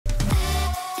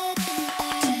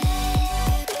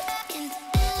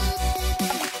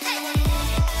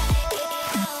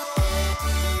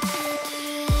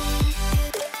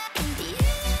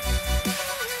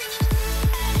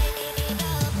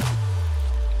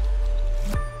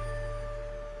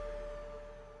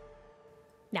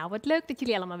Nou, wat leuk dat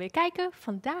jullie allemaal weer kijken.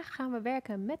 Vandaag gaan we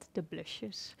werken met de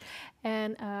blushes.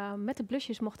 En met de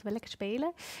blushes mochten we lekker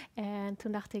spelen. En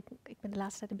toen dacht ik ben de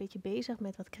laatste tijd een beetje bezig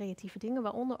met wat creatieve dingen.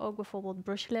 Waaronder ook bijvoorbeeld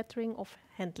brush lettering of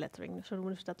hand lettering. Dus zo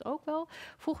noemen ze dat ook wel.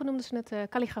 Vroeger noemden ze het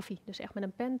kalligrafie. Dus echt met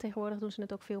een pen. Tegenwoordig doen ze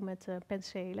het ook veel met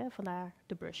penselen. Vandaar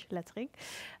de brush lettering.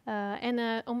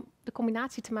 Om de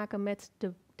combinatie te maken met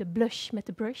de blush met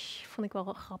de brush vond ik wel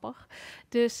grappig.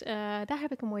 Dus daar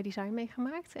heb ik een mooi design mee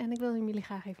gemaakt. En ik wil hem jullie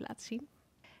graag even laten zien.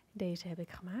 Deze heb ik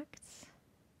gemaakt.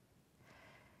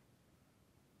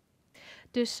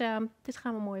 Dus dit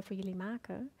gaan we mooi voor jullie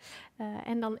maken.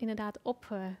 En dan inderdaad op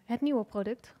het nieuwe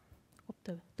product, op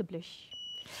de blush.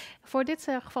 Voor dit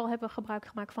geval hebben we gebruik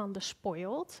gemaakt van de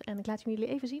Spoiled. En ik laat jullie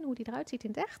even zien hoe die eruit ziet in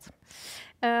het echt.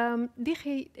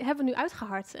 Die hebben we nu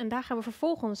uitgehard. En daar gaan we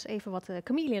vervolgens even wat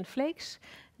Chameleon Flakes,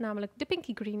 namelijk de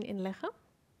Pinky Green, inleggen.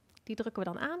 Die drukken we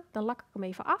dan aan. Dan lak ik hem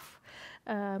even af.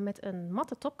 Met een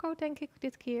matte topcoat, denk ik,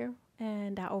 dit keer.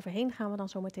 En daar overheen gaan we dan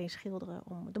zo meteen schilderen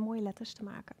om de mooie letters te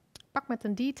maken. Ik pak met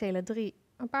een detailer 3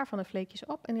 een paar van de vleekjes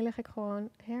op. En die leg ik gewoon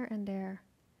her en der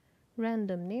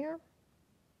random neer.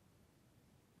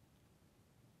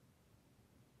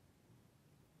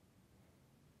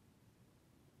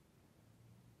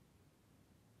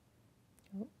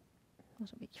 Oh, dat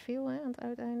was een beetje veel hè, aan het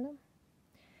uiteinde.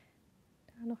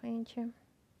 Daar nog eentje.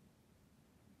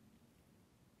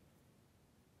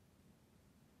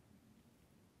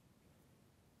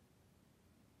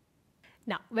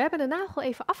 Nou, we hebben de nagel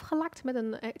even afgelakt met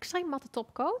een extreem matte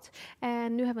topcoat.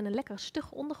 En nu hebben we een lekker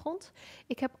stugge ondergrond.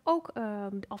 Ik heb ook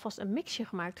alvast een mixje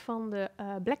gemaakt van de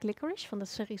Black Licorice van de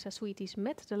Cerisa Sweeties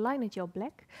met de Liner Gel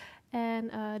Black. En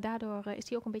daardoor is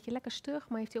die ook een beetje lekker stug,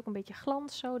 maar heeft hij ook een beetje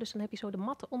glans zo. Dus dan heb je zo de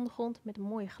matte ondergrond met een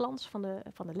mooie glans van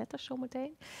de letters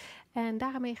zometeen. En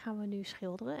daarmee gaan we nu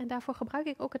schilderen. En daarvoor gebruik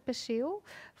ik ook het penseel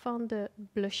van de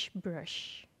Blush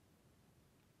Brush.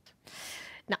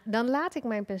 Nou, dan laat ik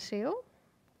mijn penseel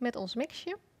met ons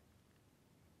mixje.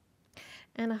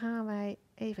 En dan gaan wij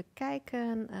even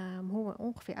kijken hoe we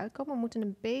ongeveer uitkomen. We moeten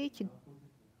een beetje...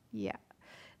 Ja,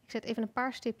 ik zet even een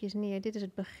paar stipjes neer. Dit is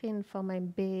het begin van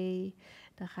mijn B.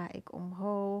 Dan ga ik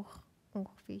omhoog,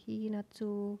 ongeveer hier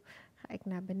naartoe. Ga ik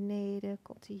naar beneden,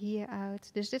 komt hij hier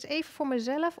uit. Dus dit is even voor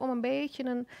mezelf om een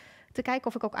beetje te kijken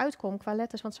of ik ook uitkom qua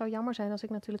letters. Want het zou jammer zijn als ik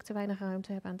natuurlijk te weinig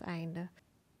ruimte heb aan het einde.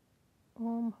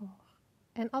 Omhoog.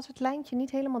 En als het lijntje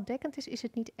niet helemaal dekkend is, is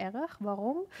het niet erg.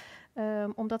 Waarom?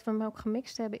 Omdat we hem ook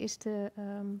gemixt hebben, is de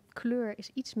kleur is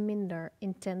iets minder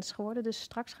intens geworden. Dus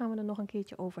straks gaan we er nog een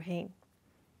keertje overheen.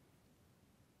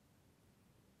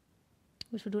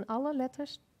 Dus we doen alle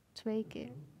letters 2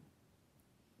 keer.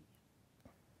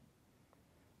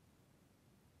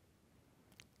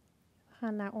 We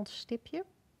gaan naar ons stipje.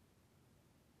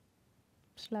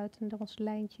 Sluiten ons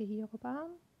lijntje hierop aan.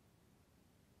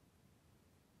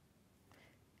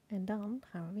 En dan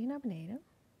gaan we weer naar beneden.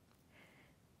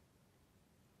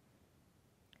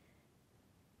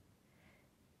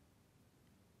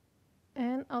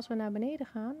 En als we naar beneden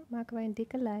gaan, maken wij een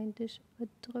dikke lijn. Dus we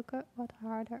drukken wat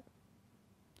harder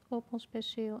op ons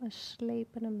penseel en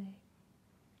slepen hem mee.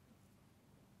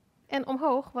 En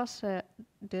omhoog was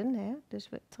dun, hè? Dus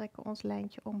we trekken ons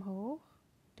lijntje omhoog.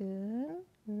 Dun,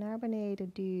 naar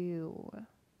beneden duwen.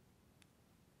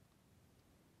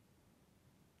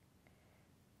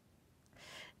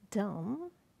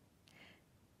 Dan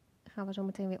gaan we zo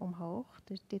meteen weer omhoog.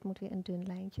 Dus dit moet weer een dun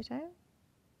lijntje zijn.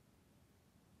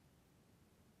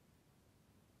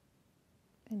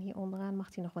 En hier onderaan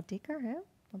mag hij nog wat dikker, hè?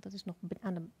 Want dat is nog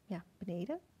aan de,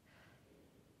 beneden.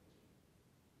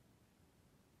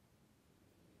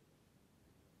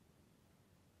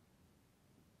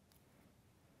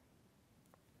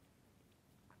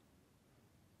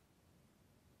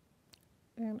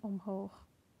 En omhoog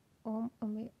om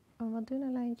weer een wat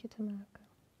dunner lijntje te maken.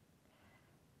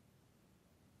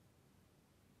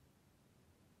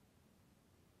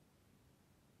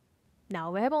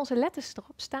 Nou, we hebben onze letters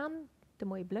erop staan, de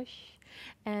mooie blush.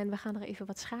 En we gaan er even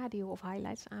wat schaduw of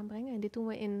highlights aanbrengen. En dit doen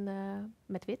we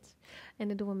met wit. En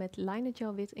dat doen we met Liner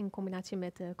Gel wit in combinatie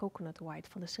met de Coconut White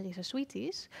van de Cerisa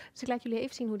Sweeties. Dus ik laat jullie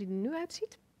even zien hoe die er nu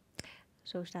uitziet.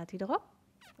 Zo staat hij erop.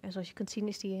 En zoals je kunt zien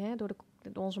is die door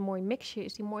onze mooie mixje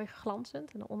is die mooi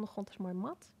glanzend. En de ondergrond is mooi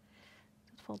mat.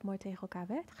 Dat valt mooi tegen elkaar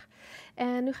weg.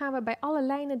 En nu gaan we bij alle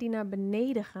lijnen die naar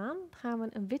beneden gaan we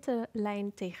een witte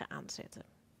lijn tegenaan zetten.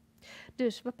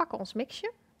 Dus we pakken ons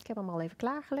mixje. Ik heb hem al even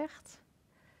klaargelegd.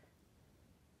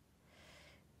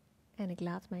 En ik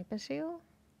laat mijn penseel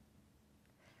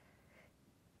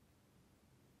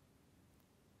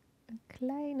een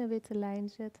kleine witte lijn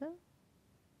zetten.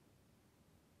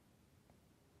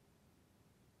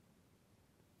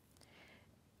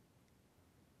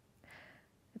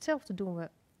 Hetzelfde doen we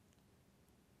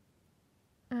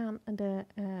aan de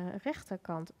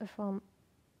rechterkant van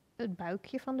het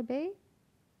buikje van de B.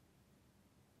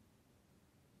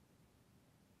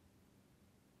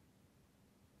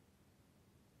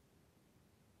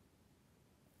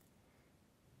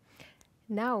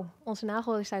 Nou, onze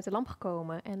nagel is uit de lamp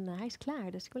gekomen en hij is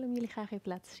klaar, dus ik wil hem jullie graag even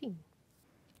laten zien.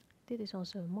 Dit is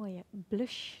onze mooie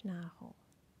blushnagel.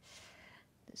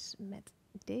 Dus met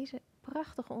deze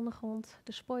prachtige ondergrond,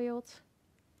 de spoiled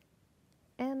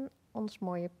en ons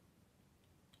mooie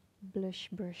blush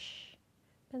brush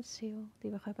penseel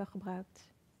die we hebben gebruikt.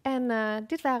 En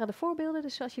dit waren de voorbeelden,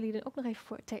 dus als jullie er ook nog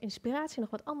even ter inspiratie nog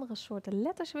wat andere soorten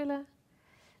letters willen,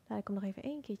 laat ik hem nog even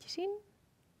 1 keertje zien.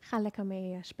 Ga lekker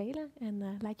mee spelen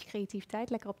en laat je creativiteit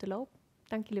lekker op de loop.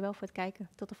 Dank jullie wel voor het kijken.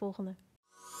 Tot de volgende.